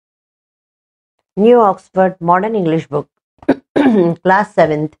New Oxford Modern English Book, Class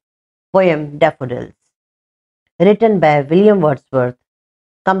 7th, poem Daffodils, written by William Wordsworth.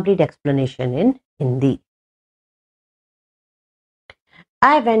 Complete explanation in Hindi.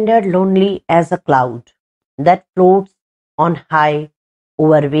 I wandered lonely as a cloud that floats on high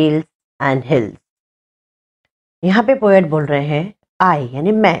over vales and hills. यहाँ पे poet बोल रहे हैं आई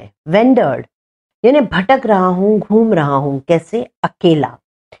यानी मैं, wondered यानी भटक रहा हूँ, घूम रहा हूँ। कैसे? अकेला।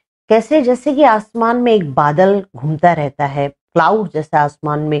 कैसे? जैसे कि आसमान में एक बादल घूमता रहता है, क्लाउड जैसे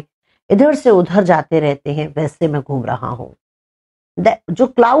आसमान में इधर से उधर जाते रहते हैं, वैसे मैं घूम रहा हूँ। जो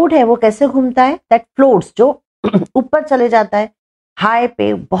क्लाउड है वो कैसे घूमता है? दैट फ्लोट्स, जो ऊपर चले जाता है, हाई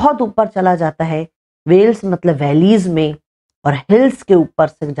पे बहुत ऊपर चला जाता है, वेल्स मतलब वैलीज में, और हिल्स के ऊपर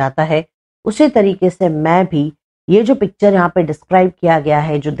से जाता है। उसी तरीके से मैं भी, ये जो पिक्चर यहाँ पे डिस्क्राइब किया गया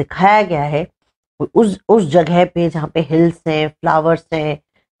है, जो दिखाया गया है, उस जगह पे जहाँ पे हिल्स हैं, फ्लावर्स हैं,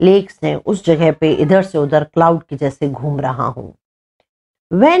 लेक्स हैं, उस जगह पे इधर से उधर क्लाउड की जैसे घूम रहा हूँ।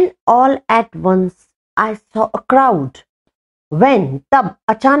 When all at once I saw a crowd. When, तब,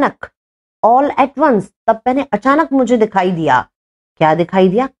 अचानक, all at once, तब मैंने अचानक मुझे दिखाई दिया। क्या दिखाई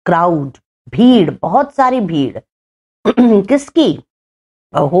दिया? क्राउड, भीड़, बहुत सारी भीड़। किसकी?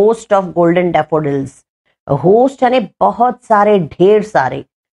 A host of golden daffodils. A host यानी बहुत सारे, ढेर सारे।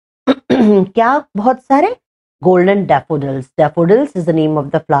 क्या? बहुत सारे golden daffodils. Daffodils is the name of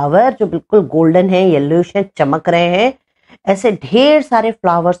the flower, जो बिल्कुल गोल्डन है, येलोइश है, चमक रहे हैं। ऐसे ढेर सारे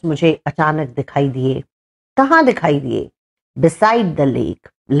फ्लावर्स मुझे अचानक दिखाई दिए। कहाँ दिखाई दिए? बिसाइड द लेक,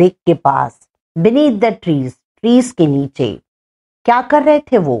 लेक के पास। बीनीथ द ट्रीज, ट्रीज के नीचे। क्या कर रहे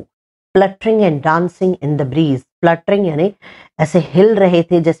थे वो? Fluttering and dancing in the breeze. Fluttering यानी ऐसे हिल रहे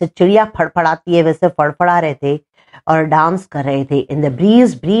थे, जैसे चिड़िया फड़फड़ाती है वैसे फड़फड़ा रहे थे, और डांस कर रहे थे। इन द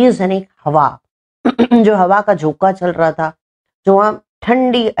ब्रीज, ब्रीज यानी हवा, जो हवा का झोंका चल रहा था, जो वहाँ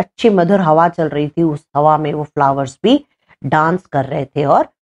ठंडी अच्छी मधुर हवा चल रही थी, उस हवा में वो फ्लावर्स भी डांस कर रहे थे और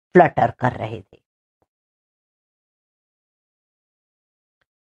फ्लटर कर रहे थे।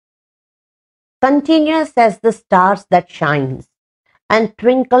 Continuous as the stars that shines and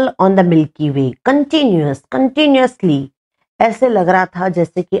twinkle on the Milky Way. Continuous, continuously, ऐसे लग रहा था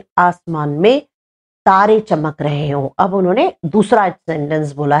जैसे कि आसमान में तारे चमक रहे हों। अब उन्होंने दूसरा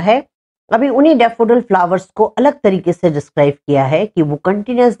सेंटेंस बोला है, अभी उन्हीं डैफोडिल फ्लावर्स को अलग तरीके से डिस्क्राइब किया है कि वो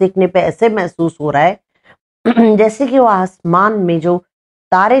कंटिन्यूस देखने पे ऐसे महसूस हो रहा है जैसे कि वो आसमान में जो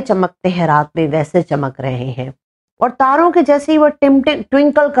तारे चमकते हैं रात में, वैसे चमक रहे हैं। और तारों के जैसे ही वो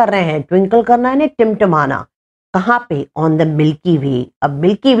ट्विंकल कर रहे हैं। ट्विंकल करना है टिमटिमाना। कहाँ पे? ऑन द मिल्की वे। अब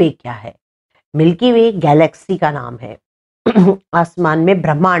मिल्की वे क्या है? मिल्की वे गैलेक्सी का नाम है। आसमान में,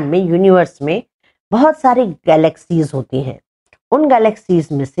 ब्रह्मांड में, यूनिवर्स में बहुत सारी गैलेक्सीज होती हैं। उन गैलेक्सीज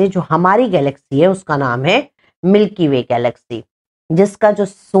में से जो हमारी गैलेक्सी है उसका नाम है मिल्की वे गैलेक्सी, जिसका जो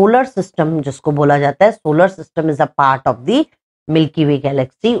सोलर सिस्टम जिसको बोला जाता है, solar system is a part of the milky way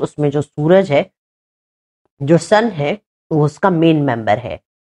Galaxy. उसमें जो सूरज है, जो सन है, वो उसका मेन मेंबर है।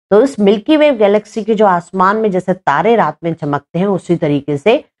 तो इस मिल्की वे गैलेक्सी के जो आसमान में जैसे तारे रात में चमकते हैं, उसी तरीके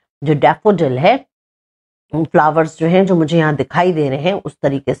से जो डैफोडिल है, फ्लावर्स जो हैं जो मुझे यहाँ दिखाई दे रहे हैं, उस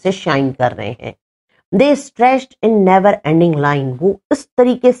तरीके से शाइन कर रहे हैं। दे स्ट्रेच्ड इन नेवर एंडिंग लाइन, वो इस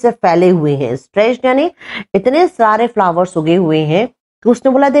तरीके से फैले हुए हैं। स्ट्रेच्ड यानी इतने सारे फ्लावर्स उगे हुए हैं तो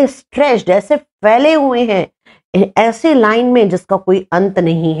उसने बोला दे स्ट्रेच्ड, ऐसे फैले हुए हैं ऐसे लाइन में जिसका कोई अंत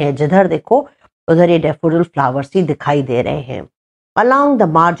नहीं है। जिधर देखो उधर ये डैफोडिल फ्लावर्स ही दिखाई दे रहे हैं। Along the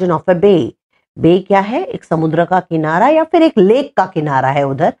margin of a बे, बे क्या है? एक समुद्र का किनारा या फिर एक लेक का किनारा है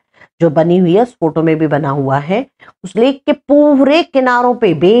उधर जो बनी हुई है, उस फोटो में भी बना हुआ है। उस लेक के पूरे किनारों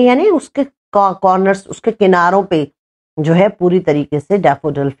पे, बे यानी उसके कॉर्नर्स, उसके किनारों पे जो है पूरी तरीके से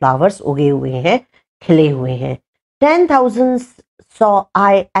डैफोडिल फ्लावर्स उगे हुए हैं, खिले हुए हैं। 10,000 saw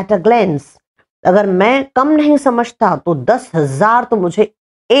I at a glens, अगर मैं कम नहीं समझता तो 10,000 तो मुझे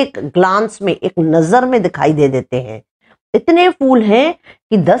एक ग्लांस में, एक नजर में दिखाई दे देते हैं। इतने फूल हैं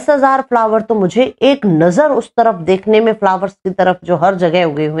कि 10,000 फ्लावर तो मुझे एक नजर उस तरफ देखने में, फ्लावर्स की तरफ जो हर जगह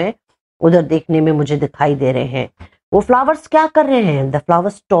उगे हुए हैं उधर देखने में मुझे दिखाई दे रहे हैं। वो फ्लावर्स क्या कर रहे हैं? The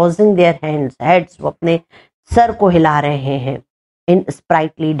flowers tossing their heads, वो अपने सर को हिला रहे हैं। इन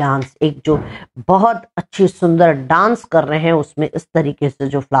स्प्राइटली डांस, एक जो बहुत अच्छी सुंदर डांस कर रहे हैं, उसमें इस तरीके से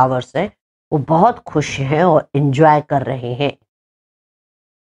जो फ्लावर्स हैं वो बहुत खुश हैं और एंजॉय कर रहे हैं।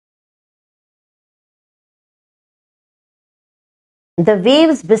 The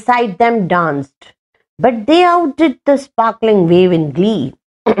waves beside them danced, but they outdid the sparkling wave in glee.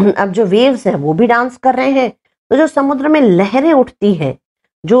 अब जो वेव्स हैं वो भी डांस कर रहे हैं, तो जो समुद्र में लहरें उठती हैं,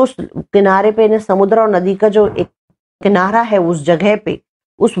 जो उस किनारे पे, समुद्र और नदी का जो एक किनारा है उस जगह पे,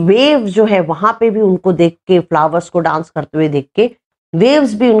 उस वेव जो है वहां पे भी उनको देख के, फ्लावर्स को डांस करते हुए देख के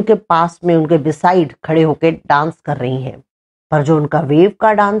वेव्स भी उनके पास में, उनके बिसाइड खड़े होके डांस कर रही हैं, पर जो उनका वेव्स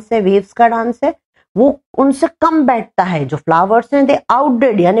का डांस है वो उनसे कम बैठता है। जो फ्लावर्स हैं दे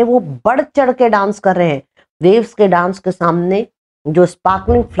आउटडिड, यानी वो बढ़ चढ़ के डांस कर रहे हैं। वेव्स के डांस के सामने जो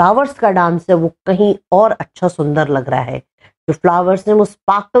स्पार्कलिंग फ्लावर्स का डांस है वो कहीं और अच्छा सुंदर लग रहा है। जो फ्लावर्स हैं वो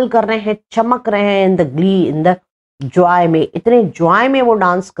स्पार्कल कर रहे हैं, चमक रहे हैं in the Glee, in the Joy में, इतने जॉय में वो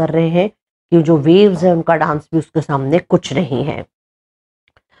डांस कर रहे हैं कि जो वेव्स है उनका डांस भी उसके सामने कुछ नहीं है।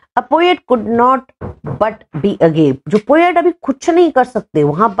 A poet could not but be a गे, जो पोएट अभी कुछ नहीं कर सकते,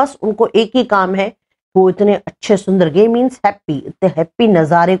 वहां बस उनको एक ही काम है, वो इतने अच्छे सुंदर, गे मीन्स हैप्पी, इतने हैप्पी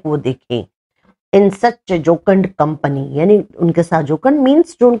नजारे को वो देखें। इन सच जोकंड कंपनी, यानी उनके साथ, जोकंड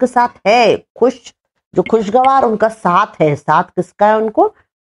मीन्स जो उनके साथ है, खुश, जो खुशगवार उनका साथ है। साथ किसका है उनको?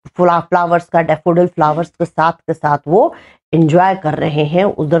 फ्लावर्स का, डेफोडिल फ्लावर्स के साथ वो एंजॉय कर रहे हैं।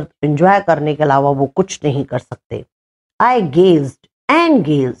 उधर एंजॉय करने के अलावा वो कुछ नहीं कर सकते। आई gazed and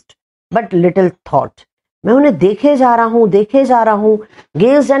gazed but little thought, मैं उन्हें देखे जा रहा हूँ, देखे जा रहा हूँ।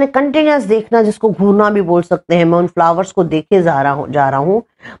 गेज यानी कंटिन्यूअस देखना, जिसको घूरना भी बोल सकते हैं। मैं उन फ्लावर्स को देखे जा रहा हूँ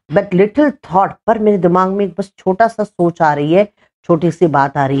बट लिटिल थॉट, पर मेरे दिमाग में एक बस छोटा सा सोच आ रही है, छोटी सी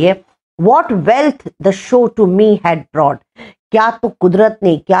बात आ रही है। What wealth the show to me had brought, क्या तो कुदरत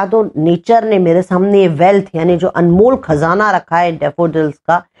ने, क्या तो नेचर ने मेरे सामने ये वेल्थ, यानी जो अनमोल खजाना रखा है डेफोडिल्स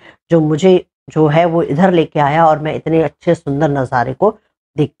का, जो मुझे जो है वो इधर लेके आया, और मैं इतने अच्छे सुंदर नजारे को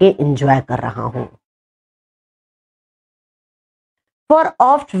देख के एंजॉय कर रहा हूं। For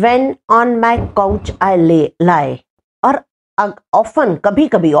oft when on my couch आई लाई, और ऑफन, कभी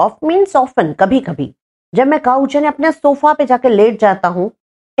कभी, ऑफ मीन्स ऑफन, कभी कभी, जब मैं काउच यानी अपने सोफा पे जाके लेट जाता हूँ।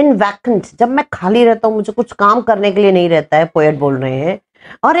 इन वैकेंट, जब मैं खाली रहता हूँ, मुझे कुछ काम करने के लिए नहीं रहता है, पोएट बोल रहे हैं,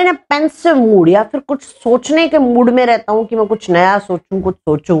 और इन पेंसिव मूड, या फिर कुछ सोचने के मूड में रहता हूँ कि मैं कुछ नया सोचूं, कुछ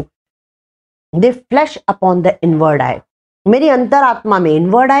सोचूं। दे फ्लैश अपॉन द इनवर्ड आई, मेरी अंतरात्मा में,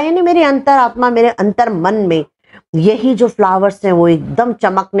 इनवर्ड आई यानी मेरी अंतरात्मा, मेरे अंतर मन में यही जो फ्लावर्स हैं वो एकदम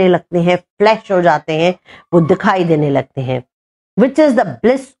चमकने लगते हैं, फ्लैश हो जाते हैं, वो दिखाई देने लगते हैं। Which is the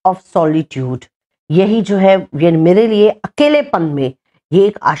bliss of solitude, यही जो है ये मेरे लिए अकेलेपन में, ये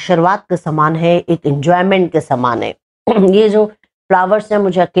एक आशीर्वाद के समान है, एक एंजॉयमेंट के समान है। ये जो फ्लावर्स हैं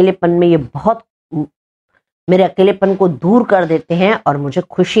मुझे अकेलेपन में, ये बहुत मेरे अकेलेपन को दूर कर देते हैं और मुझे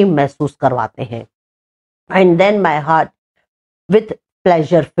खुशी महसूस करवाते हैं। And then my heart with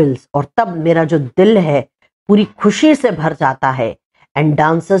pleasure फिल्स, और तब मेरा जो दिल है पूरी खुशी से भर जाता है। And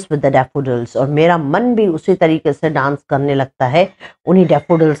dances with the daffodils, और मेरा मन भी उसी तरीके से डांस करने लगता है, उन्हीं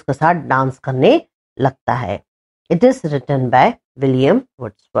डैफोडिल्स के साथ डांस करने लगता है। It is written by William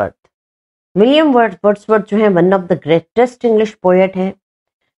Wordsworth. William Wordsworth जो है one of the greatest English poet हैं।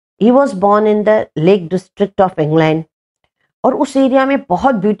 He was born in the lake district of England, और उस एरिया में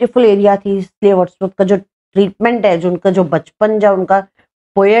बहुत ब्यूटीफुल एरिया थी, इसलिए वर्ड्सवर्थ का जो ट्रीटमेंट है, जो उनका जो बचपन, जो उनका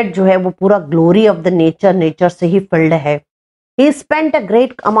पोएट जो है वो पूरा glory of the nature, nature से ही फिल्ड है। ही spent a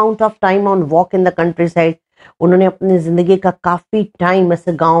great amount of time on walk in the country side, उन्होंने अपनी जिंदगी का काफी टाइम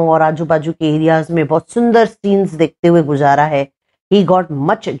ऐसे गांव और आजू बाजू के एरियाज में बहुत सुंदर सीन्स देखते हुए गुजारा है। He got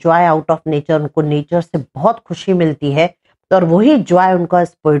much Joy out of nature, उनको नेचर से बहुत खुशी मिलती है, और वही जॉय उनका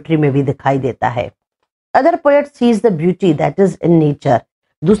इस पोएट्री में भी दिखाई देता है। Other poet seize the beauty that is in nature,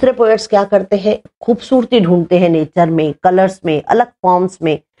 दूसरे पोएट्स क्या करते हैं, खूबसूरती ढूंढते हैं नेचर में, कलर्स में, अलग फॉर्म्स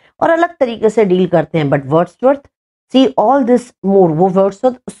में, और अलग तरीके से डील करते हैं। But Wordsworth see all this more, वो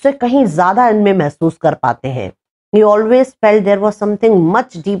वर्ड्सवर्थ उससे कहीं ज्यादा इनमें महसूस कर पाते हैं। ही always felt there was something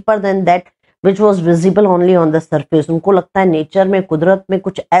much deeper than that which was visible only on the surface, उनको लगता है नेचर में, कुदरत में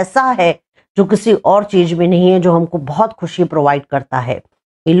कुछ ऐसा है जो किसी और चीज में नहीं है, जो हमको बहुत खुशी प्रोवाइड करता है।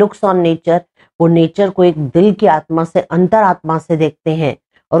 ही लुक्स ऑन नेचर, वो नेचर को एक दिल की आत्मा से, अंतर आत्मा से देखते हैं,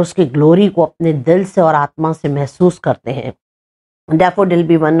 और उसकी ग्लोरी को अपने दिल से और आत्मा से महसूस करते हैं। डैफोडिल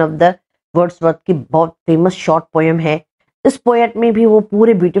भी वन ऑफ द वर्ड्सवर्थ की बहुत फेमस शॉर्ट पोएम है। इस पोएट में भी वो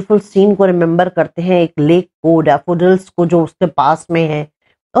पूरे ब्यूटीफुल सीन को रिमेम्बर करते हैं, एक लेक को, डैफोडिल्स को जो उसके पास में है,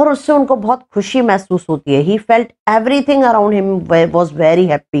 और उससे उनको बहुत खुशी महसूस होती है। He felt everything around him was very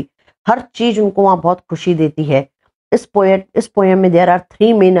happy, हर चीज उनको वहां बहुत खुशी देती है। इस पोएम में देयर आर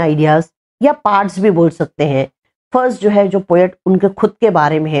 3 मेन आइडियाज, या पार्ट्स भी बोल सकते हैं। फर्स्ट जो है, जो पोएट उनके खुद के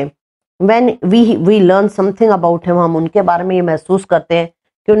बारे में है, when we learn something about him, हम उनके बारे में ये महसूस करते हैं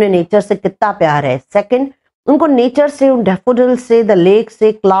कि उन्हें नेचर से कितना प्यार है। सेकंड, उनको नेचर से, उन डैफोडिल से, द लेक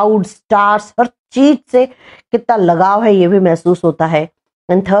से, क्लाउड, स्टार्स, हर चीज से कितना लगाव है, ये भी महसूस होता है।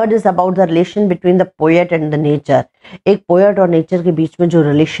 And third is about the relation between the poet and the nature, एक पोएट और नेचर के बीच में जो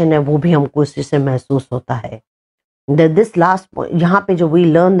रिलेशन है वो भी हमको इसी से महसूस होता है। दिस लास्ट, यहाँ पे जो we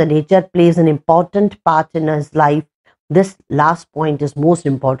learn the nature plays an important part in his life, this last point is most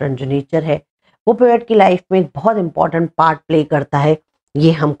important, जो नेचर है वो पोएट की लाइफ में एक बहुत इंपॉर्टेंट पार्ट प्ले करता है।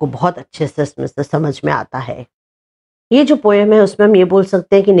 ये हमको बहुत अच्छे से इसमें से समझ में आता है। ये जो पोएम है उसमें हम ये बोल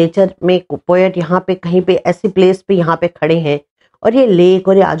सकते हैं कि नेचर में पोएट यहाँ पे कहीं पे ऐसी प्लेस पे यहाँ पे खड़े हैं और ये लेक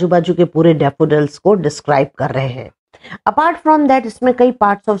और ये आजू बाजू के पूरे डैफोडिल्स को डिस्क्राइब कर रहे हैं। अपार्ट फ्रॉम दैट इसमें कई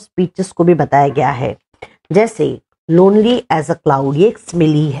पार्ट्स ऑफ स्पीचेस को भी बताया गया है, जैसे लोनली एज अ क्लाउड, ये एक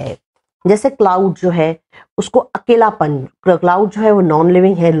स्मिली है। जैसे क्लाउड जो है उसको अकेलापन, क्लाउड जो है वो नॉन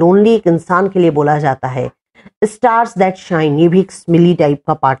लिविंग है, लोनली एक इंसान के लिए बोला जाता है। स्टार्स दैट शाइन, ये भी एक स्मिली टाइप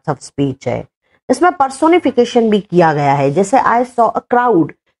का पार्ट्स ऑफ स्पीच है। इसमें पर्सोनिफिकेशन भी किया गया है, जैसे I saw a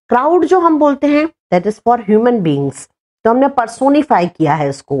crowd, crowd जो हम बोलते हैं that is for human beings, तो हमने पर्सोनिफाई किया है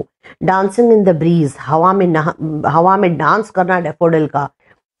इसको। डांसिंग इन द ब्रीज, हवा में डांस करना डैफोडिल का,